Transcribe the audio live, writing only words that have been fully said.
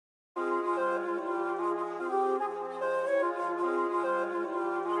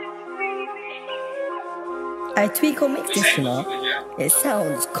I tweak or mix this, you know. It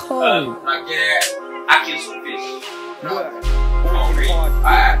sounds cold. Yeah.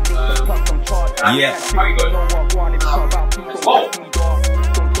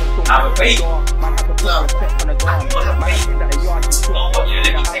 I'm a baby.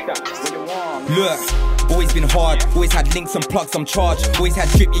 Look, always been hard, always had links and plugs, I'm charged. Always had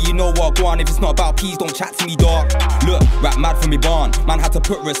drip, yeah, you know what, go on. If it's not about peas, don't chat to me, dog. Look, rap mad from me barn, man had to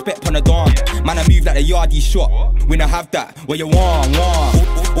put respect on the dawn. Man, I move like the Yardy shot, when I have that, what you want.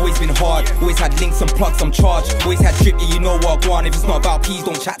 Always been hard, always had links and plugs, I'm charged. Always had drip, yeah, you know what, go on. If it's not about peas,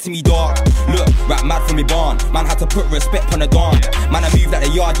 don't chat to me, dog. Look, rap mad from me barn, man had to put respect on the dawn. Man, I move like the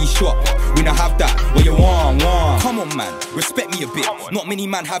Yardy shot, when I have that, what you want. Come on, man, respect me a bit. Not many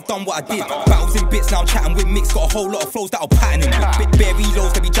man have done what I did. Battles in bits, now I'm chatting with mix. Got a whole lot of flows that'll pattern him with. Bit bare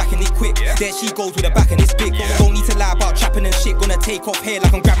reloads, they be jacking it quick. There she goes with her back and it's big. Don't need to lie about trapping and shit. Gonna take off hair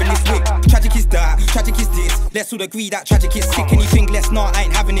like I'm grabbing this wig. Tragic is that, tragic is this. Let's all agree that tragic is sick. Anything less, nah, I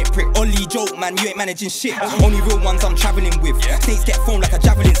ain't having it, prick. Only joke, man, you ain't managing shit. Only real ones I'm travelling with. Snakes get thrown like a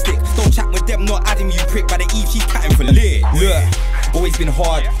javelin stick. Don't chat with them, not adding you, prick. By the eve, she's catting for lit. Look, always been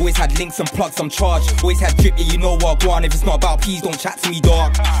hard, always had links and plugs, I'm charged. Always had drip, yeah, you know what, go on. If it's not about peas, don't chat to me,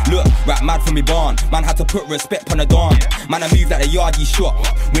 dog. Look, rap mad from me barn, man had to put respect on the dawn. Man, I move like a Yardy shot,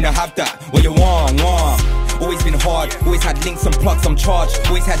 when I have that, what you want. Always been hard, always had links and plugs, I'm charged.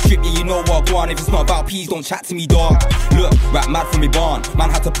 Always had drip, yeah, you know what, go on. If it's not about peas, don't chat to me, dog. Look, rap mad from me barn,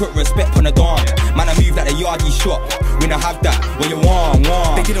 man had to put respect on the dawn. Man, I move like a Yardy shot, when I have that, what you want.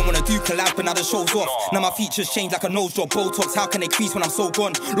 They didn't wanna do collab, but now the show's off. Now my features change like a nose job, Botox, how can they crease when I'm so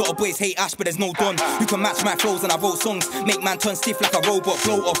gone? Lot of boys hate Ash, but there's no Don. Who can match my flows and I wrote songs, make man turn stiff like a robot,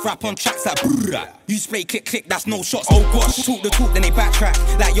 blow off, rap on tracks like brrrr. You spray click click, that's no shots, oh gosh. Talk the talk, then they backtrack,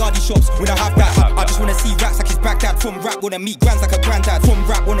 like Yardy shops, when I have that. I just wanna see racks like it's Baghdad. From rap, wanna meet grands like a granddad. From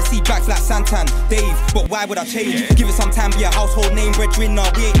rap, wanna see bags like Santan, Dave, but why would I change? Give it some time, be a household name, brethren,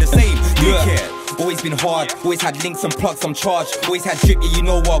 nah, we ain't the same. Yeah. Always been hard, always had links and plugs, I'm charged. Always had drip, yeah, you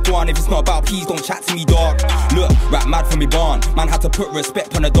know what, go on. If it's not about peas, don't chat to me, dog. Look, rap mad from me barn, man had to put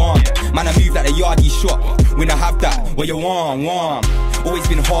respect on the dawn. Man, I move like the Yardy shot, when I have that, what you want. Always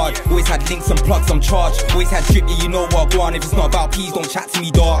been hard, always had links and plugs, I'm charged. Always had drip, yeah, you know what, go on. If it's not about peas, don't chat to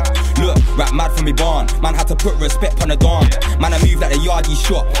me, dog. Look, rap mad from me barn, man had to put respect on the dawn. Man, I move like the Yardy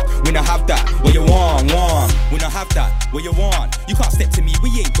shot, when I have that, what you want. When I have that, what you want. You can't step to me, we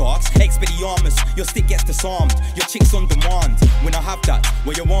ain't dogs, Expelliarmus. Your stick gets disarmed, your chick's on demand. When I have that,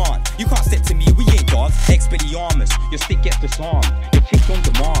 what you want. You can't step to me, we ain't dogs, Expelliarmus. Your stick gets disarmed, your chick's on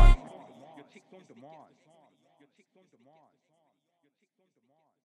demand.